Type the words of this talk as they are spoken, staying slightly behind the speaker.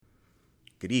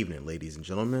Good evening, ladies and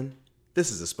gentlemen.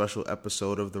 This is a special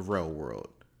episode of The Real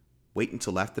World. Wait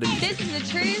until after the music. This is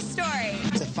a true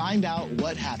story. To find out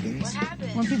what happens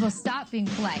when people stop being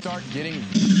polite. Start getting...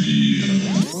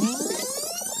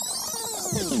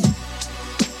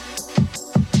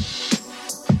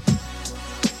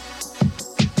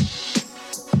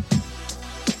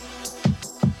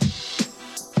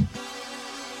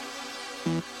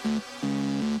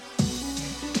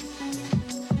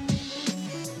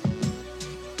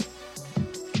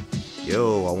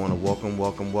 Yo, I want to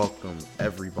welcome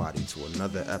everybody to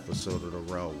another episode of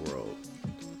The Real World.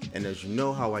 And as you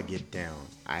know how I get down,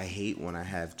 I hate when I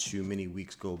have too many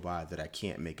weeks go by that I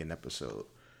can't make an episode.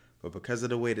 But because of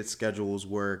the way that schedules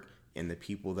work and the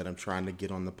people that I'm trying to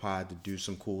get on the pod to do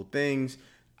some cool things,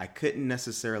 I couldn't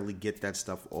necessarily get that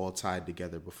stuff all tied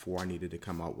together before I needed to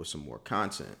come out with some more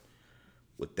content.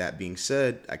 With that being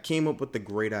said, I came up with the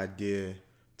great idea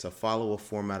to follow a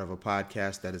format of a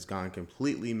podcast that has gone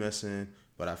completely missing,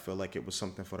 but I feel like it was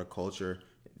something for the culture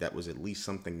that was at least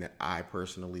something that I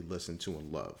personally listened to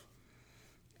and love.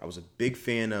 I was a big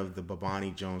fan of the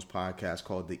Babani Jones podcast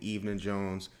called The Evening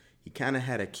Jones. He kind of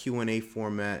had a Q&A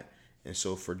format, and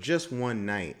so for just one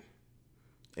night,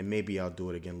 and maybe I'll do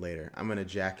it again later, I'm going to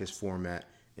jack his format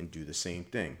and do the same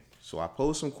thing. So I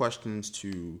posed some questions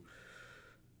to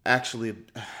actually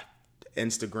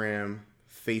Instagram,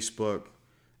 Facebook,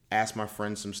 ask my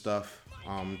friends some stuff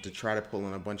to try to pull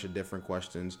in a bunch of different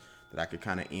questions that I could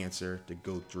kind of answer to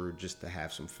go through just to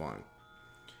have some fun.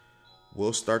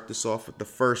 We'll start this off with the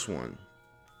first one.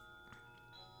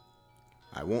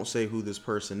 I won't say who this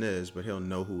person is, but he'll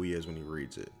know who he is when he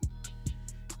reads it.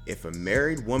 If a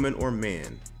married woman or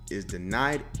man is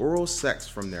denied oral sex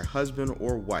from their husband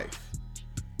or wife,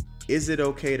 is it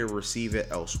okay to receive it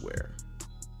elsewhere?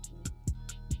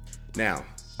 Now,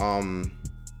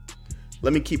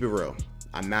 let me keep it real.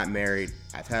 I'm not married.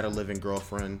 I've had a living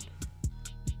girlfriend.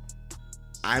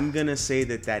 I'm going to say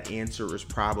that answer is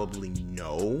probably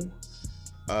no.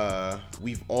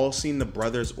 We've all seen The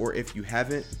Brothers, or if you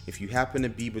haven't, if you happen to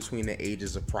be between the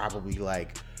ages of probably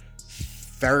like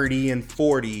 30 and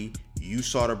 40, you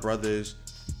saw The Brothers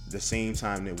the same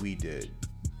time that we did.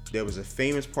 There was a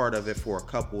famous part of it for a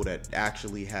couple that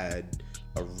actually had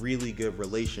a really good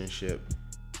relationship,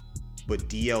 but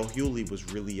D.L. Hewley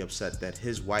was really upset that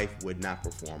his wife would not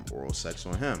perform oral sex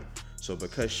on him. So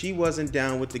because she wasn't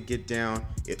down with the get down,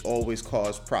 it always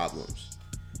caused problems.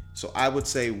 So I would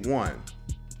say, one,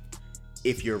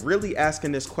 if you're really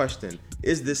asking this question,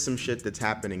 is this some shit that's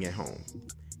happening at home?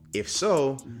 If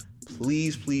so,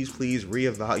 please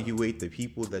reevaluate the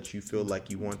people that you feel like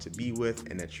you want to be with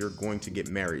and that you're going to get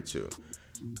married to.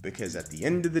 Because at the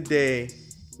end of the day,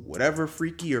 whatever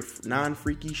freaky or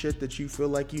non-freaky shit that you feel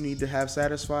like you need to have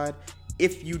satisfied,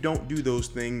 if you don't do those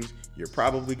things, you're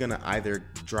probably gonna either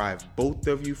drive both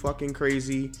of you fucking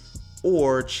crazy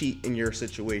or cheat in your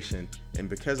situation. And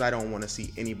because I don't want to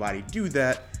see anybody do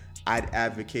that, I'd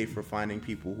advocate for finding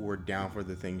people who are down for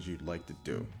the things you'd like to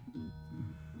do.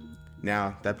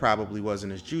 Now, that probably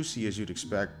wasn't as juicy as you'd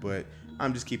expect, but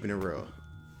I'm just keeping it real.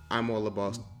 I'm all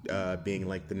about being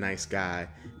like the nice guy,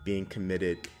 being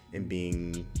committed, and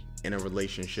being in a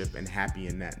relationship and happy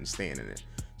in that and staying in it.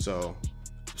 So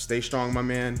stay strong, my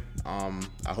man. I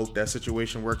hope that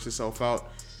situation works itself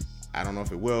out. I don't know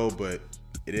if it will, but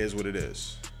it is what it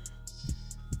is.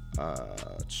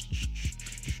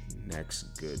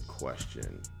 Next good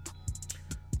question.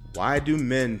 Why do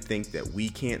men think that we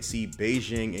can't see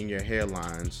Beijing in your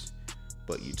hairlines,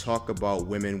 but you talk about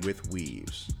women with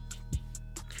weaves?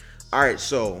 All right,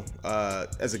 so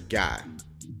as a guy,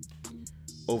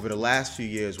 over the last few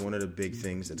years, one of the big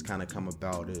things that's kind of come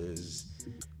about is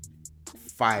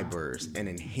fibers and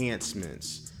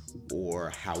enhancements,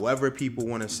 or however people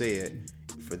want to say it.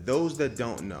 For those that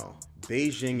don't know,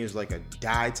 Beijing is like a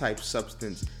dye type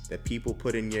substance that people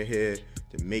put in your hair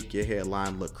to make your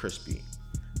hairline look crispy.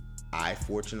 I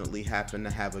fortunately happen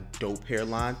to have a dope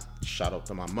hairline. Shout out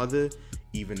to my mother,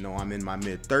 even though I'm in my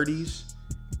mid-30s.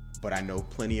 But I know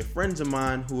plenty of friends of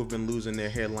mine who have been losing their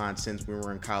hairline since we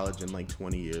were in college and like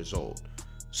 20 years old.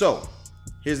 So,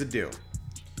 here's the deal.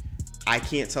 I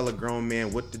can't tell a grown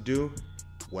man what to do.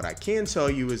 What I can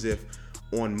tell you is if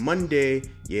on Monday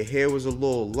your hair was a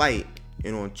little light,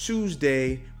 and on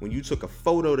Tuesday when you took a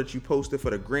photo that you posted for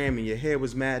the gram and your hair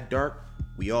was mad dark,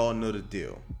 we all know the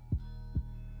deal.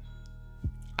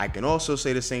 I can also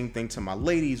say the same thing to my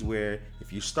ladies, where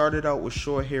if you started out with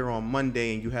short hair on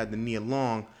Monday and you had the knee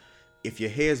long, if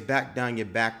your hair's back down your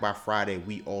back by Friday,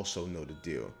 we also know the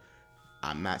deal.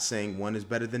 I'm not saying one is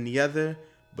better than the other,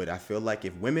 but I feel like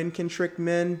if women can trick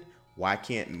men, why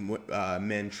can't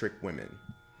men trick women?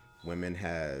 Women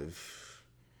have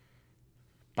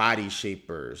body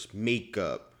shapers,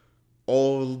 makeup,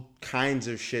 all kinds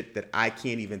of shit that I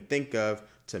can't even think of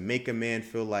to make a man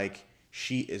feel like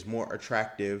she is more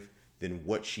attractive than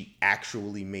what she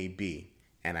actually may be.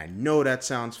 And I know that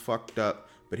sounds fucked up,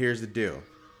 but here's the deal.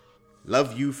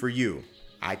 Love you for you.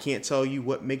 I can't tell you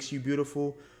what makes you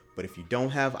beautiful, but if you don't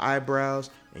have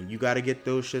eyebrows and you got to get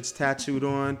those shits tattooed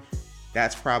on,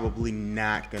 that's probably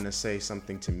not going to say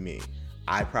something to me.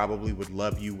 I probably would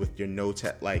love you with your no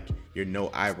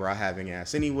eyebrow having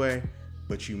ass anyway,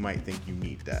 but you might think you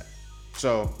need that.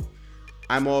 So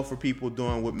I'm all for people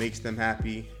doing what makes them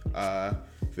happy.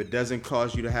 If it doesn't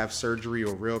cause you to have surgery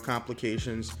or real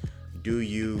complications, do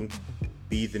you,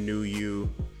 be the new you.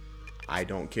 I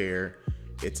don't care.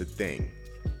 It's a thing.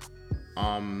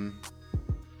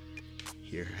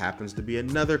 Here happens to be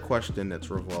another question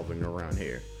that's revolving around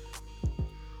here.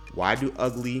 Why do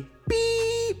ugly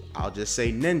I'll just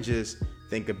say ninjas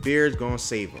think a beard's gonna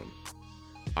save them?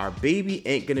 Our baby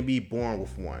ain't gonna be born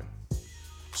with one.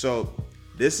 So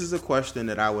this is a question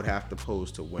that I would have to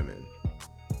pose to women.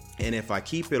 And if I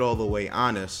keep it all the way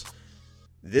honest,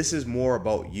 this is more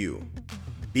about you.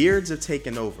 Beards have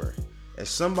taken over. As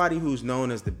somebody who's known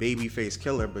as the babyface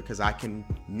killer because I can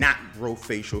not grow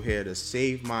facial hair to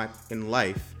save my fucking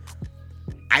life,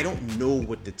 I don't know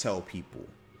what to tell people.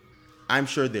 I'm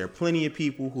sure there are plenty of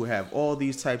people who have all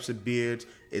these types of beards.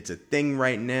 It's a thing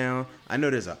right now. I know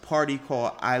there's a party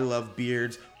called I Love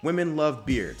Beards. Women love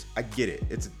beards. I get it.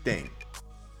 It's a thing.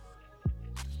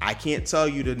 I can't tell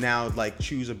you to now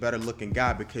choose a better looking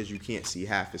guy because you can't see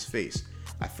half his face.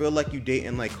 I feel like you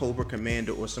dating like Cobra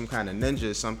Commander or some kind of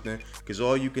ninja or something because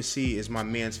all you can see is my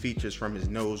man's features from his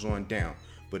nose on down.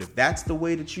 But if that's the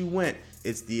way that you went,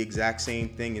 it's the exact same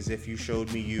thing as if you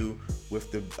showed me you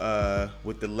with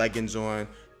the leggings on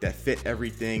that fit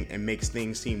everything and makes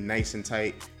things seem nice and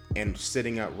tight and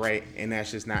sitting up right, and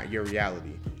that's just not your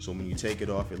reality. So when you take it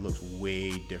off, it looks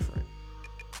way different.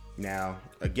 Now,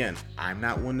 again, I'm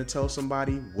not one to tell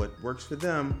somebody what works for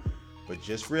them, but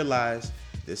just realize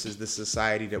this is the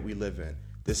society that we live in.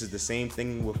 This is the same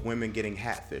thing with women getting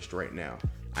hatfished right now.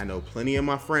 I know plenty of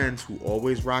my friends who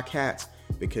always rock hats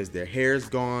because their hair's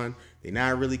gone. They're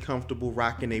not really comfortable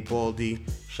rocking a baldy.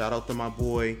 Shout out to my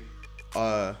boy.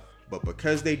 But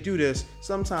because they do this,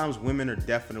 sometimes women are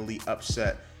definitely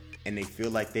upset and they feel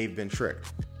like they've been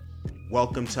tricked.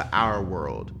 Welcome to our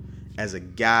world. As a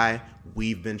guy,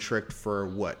 we've been tricked for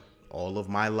what? All of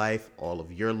my life, all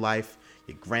of your life,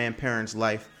 your grandparents'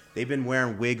 life. They've been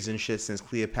wearing wigs and shit since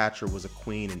Cleopatra was a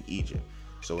queen in Egypt.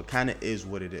 So it kind of is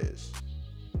what it is.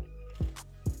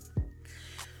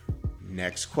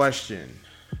 Next question.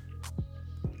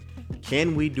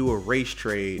 Can we do a race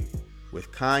trade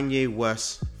with Kanye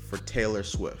West for Taylor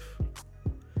Swift?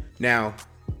 Now,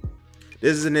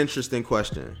 this is an interesting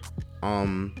question.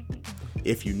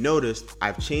 If you noticed,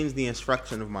 I've changed the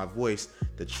instruction of my voice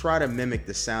to try to mimic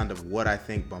the sound of what I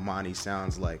think Bomani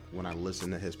sounds like when I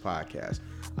listen to his podcast.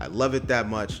 I love it that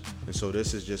much, and so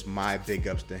this is just my big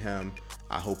ups to him.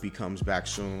 I hope he comes back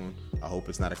soon. I hope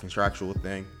it's not a contractual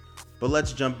thing. But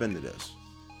let's jump into this.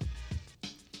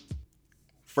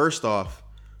 First off,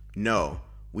 no,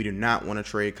 we do not want to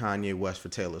trade Kanye West for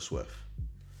Taylor Swift.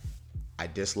 I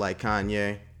dislike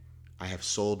Kanye. I have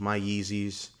sold my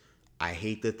Yeezys. I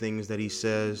hate the things that he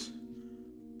says,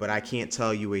 but I can't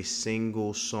tell you a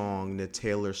single song that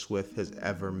Taylor Swift has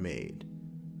ever made.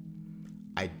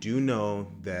 I do know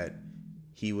that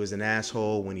he was an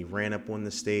asshole when he ran up on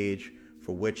the stage,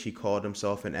 for which he called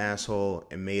himself an asshole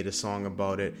and made a song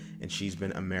about it, and she's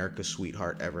been America's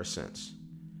sweetheart ever since.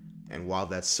 And while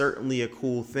that's certainly a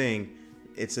cool thing,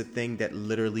 it's a thing that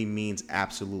literally means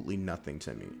absolutely nothing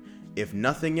to me. If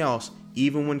nothing else,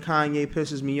 even when Kanye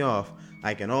pisses me off,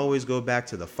 I can always go back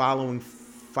to the following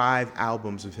 5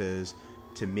 albums of his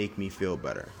to make me feel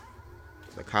better.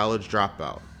 The College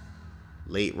Dropout,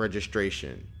 Late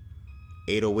Registration,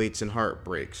 808s and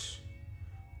Heartbreaks,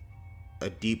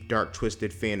 A Deep Dark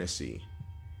Twisted Fantasy,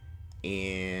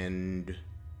 and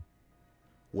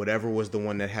whatever was the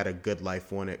one that had a Good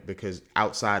Life on it, because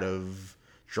outside of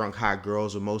Drunk Hot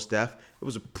Girls or Mos Def, it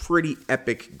was a pretty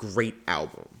epic, great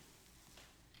album.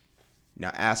 Now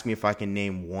ask me if I can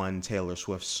name one Taylor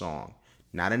Swift song.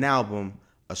 Not an album,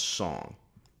 a song.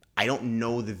 I don't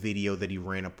know the video that he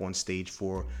ran up on stage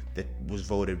for that was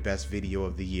voted best video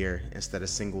of the year instead of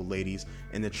Single Ladies.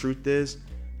 And the truth is,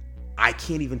 I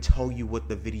can't even tell you what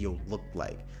the video looked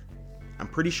like. I'm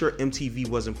pretty sure MTV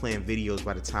wasn't playing videos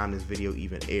by the time this video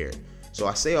even aired. So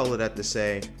I say all of that to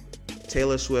say,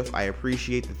 Taylor Swift, I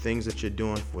appreciate the things that you're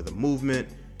doing for the movement.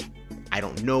 I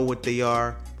don't know what they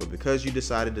are, but because you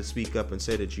decided to speak up and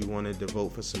say that you wanted to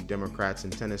vote for some Democrats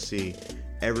in Tennessee,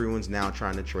 everyone's now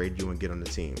trying to trade you and get on the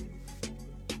team.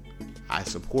 I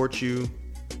support you.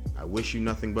 I wish you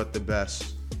nothing but the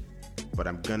best. But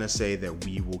I'm going to say that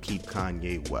we will keep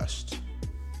Kanye West.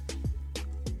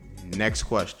 Next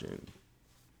question.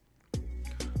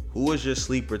 Who is your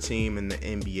sleeper team in the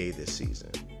NBA this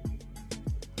season?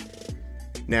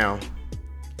 Now,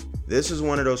 this is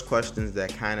one of those questions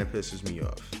that kind of pisses me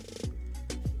off.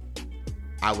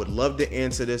 I would love to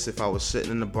answer this if I was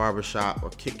sitting in the barbershop or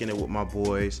kicking it with my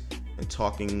boys and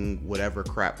talking whatever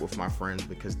crap with my friends,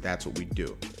 because that's what we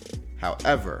do.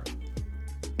 However,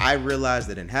 I realize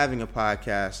that in having a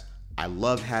podcast, I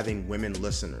love having women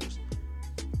listeners.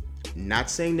 Not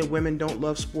saying that women don't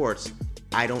love sports.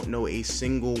 I don't know a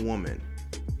single woman,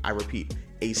 I repeat,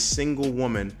 a single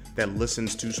woman that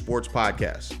listens to sports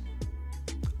podcasts.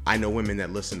 I know women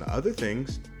that listen to other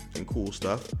things and cool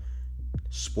stuff.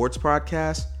 Sports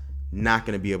podcasts, not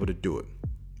going to be able to do it.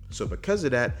 So because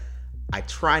of that, I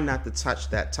try not to touch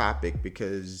that topic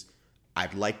because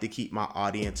I'd like to keep my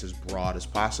audience as broad as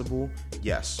possible.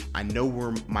 Yes, I know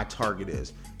where my target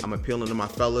is. I'm appealing to my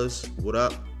fellas. What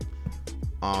up?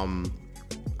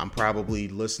 I'm probably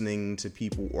listening to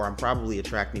people, or I'm probably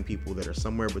attracting people that are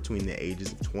somewhere between the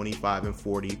ages of 25 and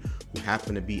 40 who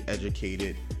happen to be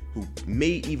educated, who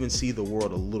may even see the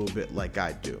world a little bit like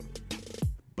I do.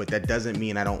 But that doesn't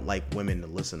mean I don't like women to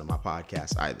listen to my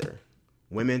podcast either.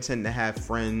 Women tend to have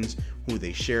friends who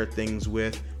they share things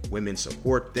with. Women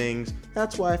support things.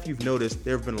 That's why, if you've noticed,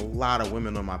 there have been a lot of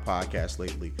women on my podcast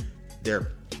lately.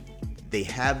 They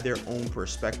have their own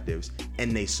perspectives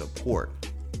and they support.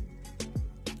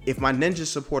 If my ninjas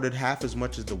supported half as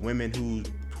much as the women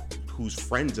whose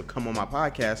friends have come on my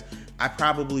podcast, I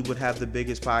probably would have the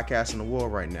biggest podcast in the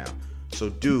world right now. So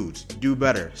dudes, do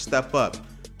better. Step up.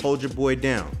 Hold your boy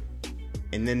down.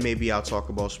 And then maybe I'll talk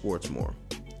about sports more.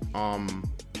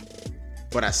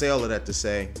 But I say all of that to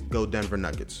say, go Denver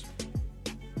Nuggets.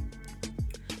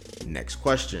 Next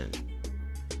question.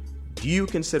 Do you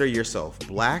consider yourself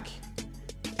black,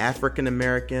 African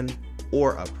American,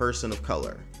 or a person of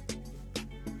color?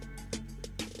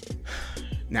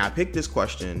 Now, I picked this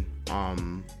question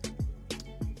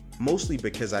mostly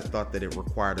because I thought that it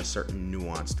required a certain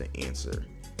nuance to answer.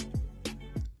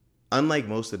 Unlike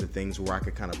most of the things where I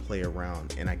could kind of play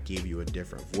around and I gave you a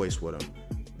different voice with them,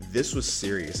 this was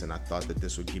serious, and I thought that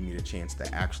this would give me the chance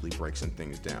to actually break some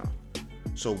things down.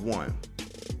 So 1,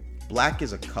 black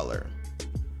is a color.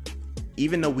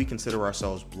 Even though we consider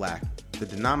ourselves black, the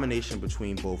denomination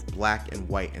between both black and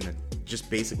white, and just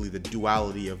basically the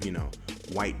duality of,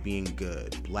 white being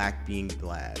good, black being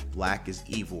bad, black is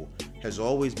evil, has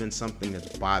always been something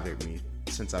that's bothered me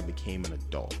since I became an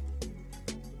adult.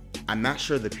 I'm not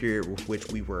sure the period with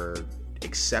which we were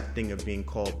accepting of being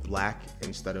called black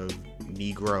instead of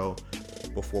Negro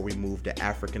before we moved to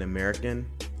African American.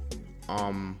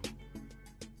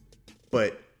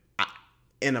 But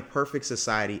in a perfect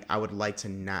society, I would like to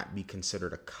not be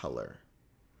considered a color.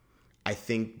 I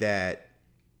think that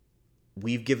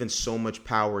we've given so much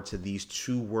power to these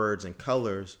two words and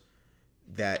colors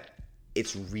that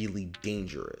it's really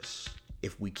dangerous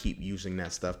if we keep using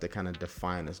that stuff to kind of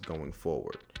define us going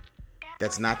forward.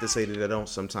 That's not to say that I don't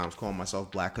sometimes call myself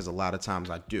black, because a lot of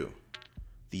times I do.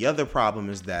 The other problem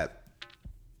is that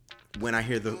when I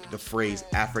hear the phrase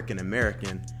African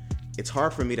American, it's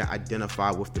hard for me to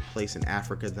identify with the place in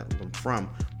Africa that I'm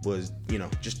from. Was,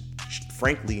 just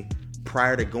frankly,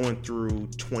 prior to going through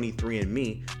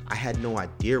 23andMe, I had no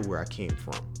idea where I came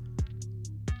from.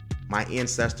 My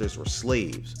ancestors were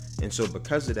slaves. And so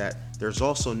because of that, there's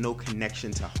also no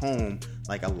connection to home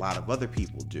like a lot of other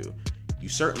people do. You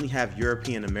certainly have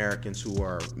European Americans who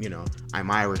are,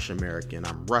 I'm Irish American,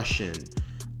 I'm Russian,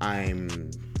 I'm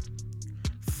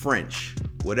French,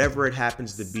 whatever it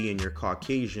happens to be, and you're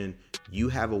Caucasian, you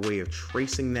have a way of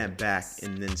tracing that back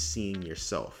and then seeing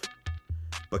yourself.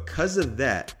 Because of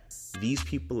that, these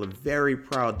people are very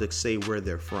proud to say where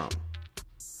they're from.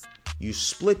 You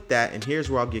split that, and here's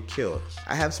where I'll get killed.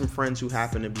 I have some friends who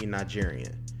happen to be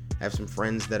Nigerian. I have some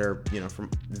friends that are,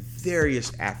 from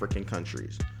various African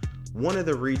countries. One of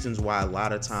the reasons why a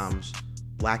lot of times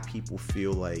black people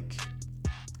feel like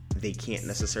they can't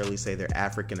necessarily say they're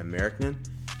African American,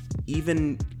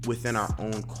 even within our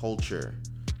own culture,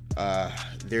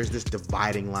 there's this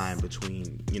dividing line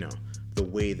between, the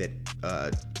way that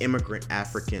immigrant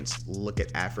Africans look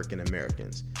at African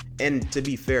Americans. And to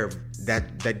be fair,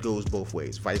 that goes both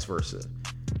ways, vice versa.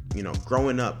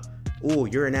 Growing up, oh,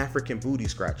 you're an African booty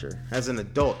scratcher. As an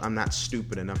adult, I'm not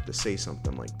stupid enough to say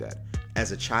something like that.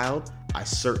 As a child, I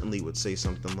certainly would say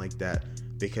something like that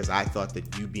because I thought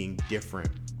that you being different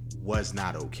was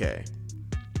not okay.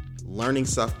 Learning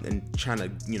stuff and trying to,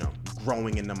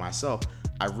 growing into myself,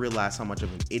 I realized how much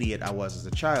of an idiot I was as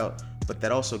a child, but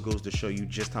that also goes to show you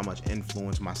just how much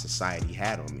influence my society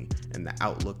had on me and the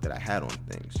outlook that I had on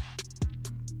things.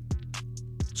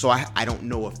 So I don't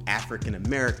know if African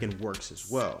American works as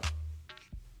well.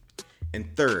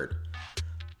 And third,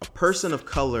 a person of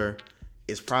color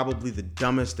is probably the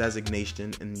dumbest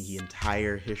designation in the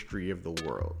entire history of the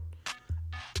world.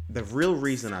 The real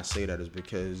reason I say that is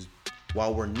because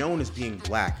while we're known as being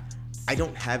black, I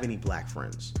don't have any black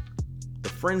friends. The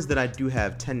friends that I do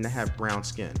have tend to have brown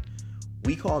skin.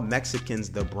 We call Mexicans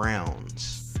the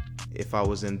Browns. If I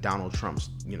was in Donald Trump's,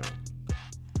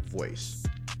 voice.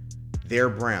 They're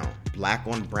brown. Black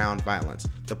on brown violence.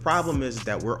 The problem is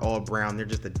that we're all brown. They're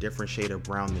just a different shade of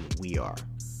brown than we are.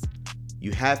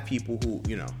 You have people who,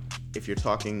 if you're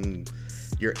talking,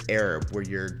 you're Arab, where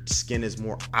your skin is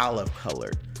more olive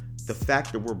colored. The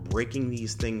fact that we're breaking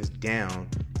these things down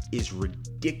is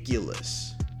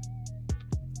ridiculous.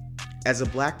 As a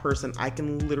black person, I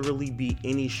can literally be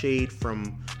any shade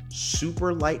from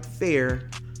super light fair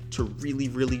to really,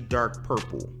 really dark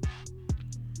purple.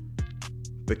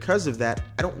 Because of that,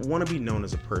 I don't want to be known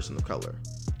as a person of color.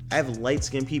 I have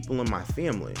light-skinned people in my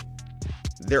family.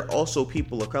 They're also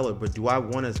people of color, but do I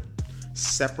want to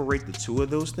separate the two of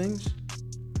those things?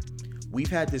 We've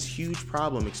had this huge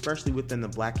problem, especially within the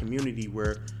black community,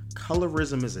 where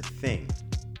colorism is a thing.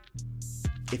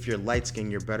 If you're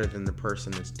light-skinned, you're better than the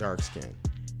person that's dark-skinned.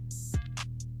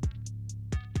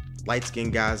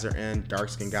 Light-skinned guys are in,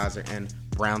 dark-skinned guys are in,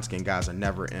 brown-skinned guys are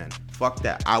never in. Fuck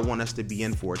that. I want us to be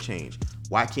in for a change.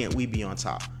 Why can't we be on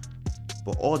top?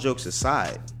 But all jokes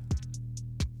aside,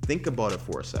 think about it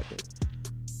for a second.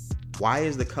 Why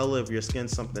is the color of your skin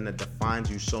something that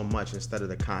defines you so much instead of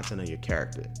the content of your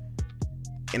character?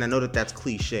 And I know that that's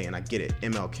cliche, and I get it.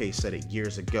 MLK said it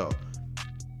years ago.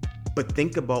 But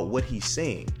think about what he's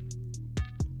saying.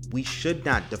 We should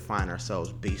not define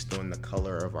ourselves based on the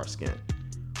color of our skin.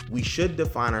 We should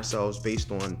define ourselves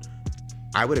based on,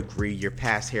 I would agree, your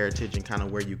past heritage and kind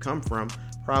of where you come from.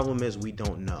 Problem is, we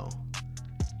don't know.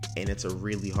 And it's a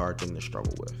really hard thing to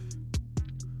struggle with.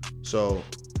 So,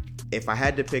 if I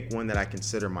had to pick one that I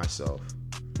consider myself,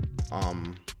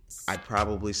 I'd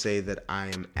probably say that I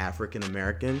am African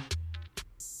American.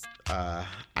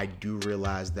 I do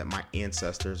realize that my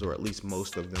ancestors, or at least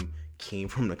most of them, came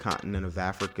from the continent of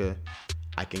Africa.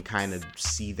 I can kind of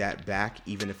see that back,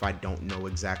 even if I don't know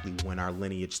exactly when our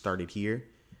lineage started here.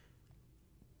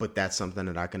 But that's something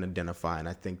that I can identify, and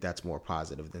I think that's more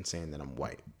positive than saying that I'm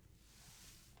white.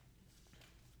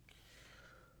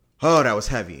 Oh, that was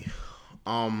heavy.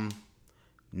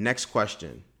 Next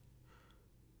question.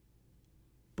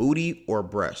 Booty or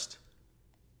breast?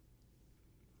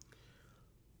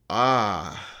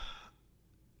 I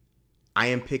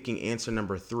am picking answer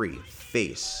number 3,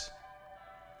 face.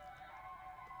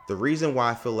 The reason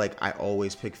why I feel like I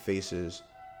always pick faces,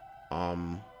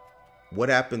 what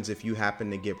happens if you happen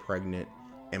to get pregnant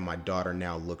and my daughter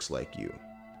now looks like you?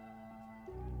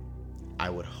 I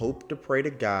would hope to pray to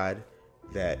God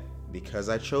that because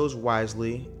I chose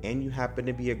wisely and you happen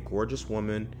to be a gorgeous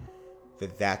woman,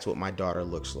 that that's what my daughter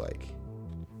looks like.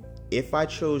 If I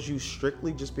chose you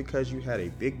strictly just because you had a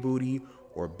big booty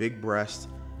or big breast,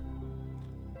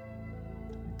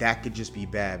 that could just be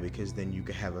bad, because then you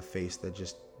could have a face that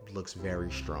just looks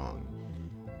very strong.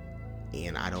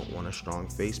 And I don't want a strong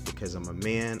face because I'm a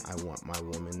man. I want my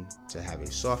woman to have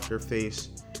a softer face.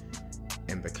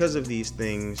 And because of these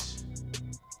things,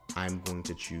 I'm going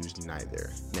to choose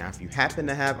neither. Now, if you happen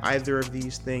to have either of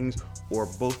these things or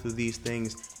both of these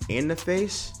things in the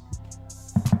face,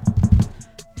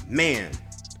 man,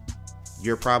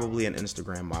 you're probably an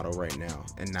Instagram model right now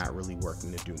and not really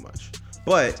working to do much.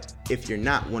 But if you're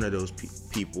not one of those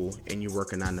people and you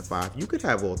work a 9 to 5, you could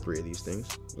have all 3 of these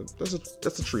things.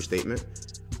 That's a true statement.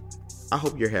 I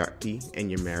hope you're happy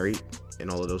and you're married and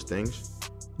all of those things.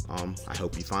 I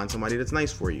hope you find somebody that's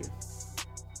nice for you.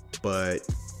 But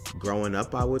growing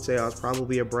up, I would say I was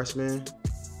probably a breast man.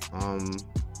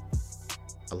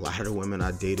 A lot of the women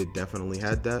I dated definitely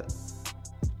had that.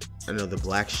 I know the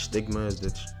black stigma is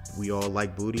that we all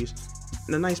like booties.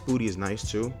 And a nice booty is nice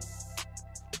too.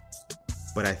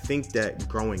 But I think that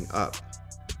growing up,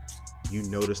 you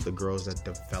notice the girls that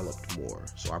developed more.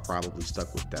 So I probably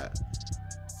stuck with that.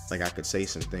 Like, I could say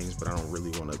some things, but I don't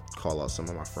really want to call out some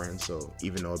of my friends. So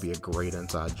even though it'd be a great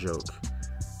inside joke,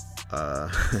 I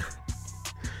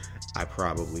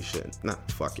probably shouldn't. Nah,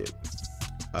 fuck it.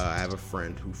 I have a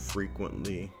friend who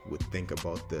frequently would think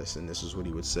about this, and this is what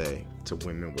he would say to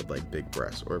women with like big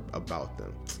breasts or about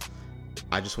them.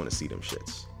 I just want to see them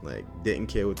shits. Like, didn't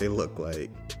care what they look like.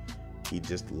 He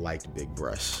just liked big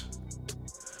breasts.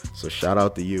 So shout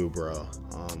out to you, bro.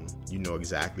 You know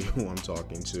exactly who I'm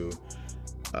talking to.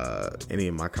 Any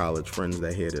of my college friends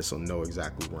that hear this will know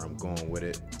exactly where I'm going with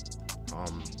it.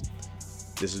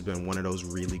 This has been one of those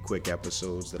really quick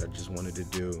episodes that I just wanted to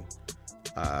do.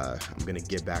 I'm going to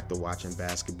get back to watching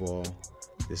basketball.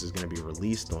 This is going to be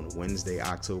released on Wednesday,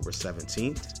 October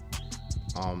 17th.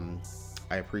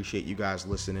 I appreciate you guys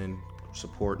listening,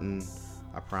 supporting.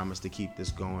 I promise to keep this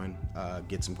going,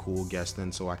 get some cool guests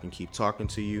in so I can keep talking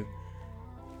to you.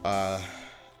 And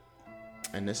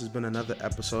this has been another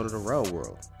episode of The Real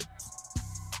World.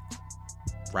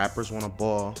 Rappers want to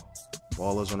ball,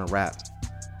 ballers want to rap,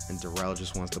 and Darrell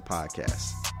just wants to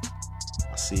podcast.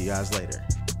 I'll see you guys later.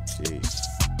 Peace.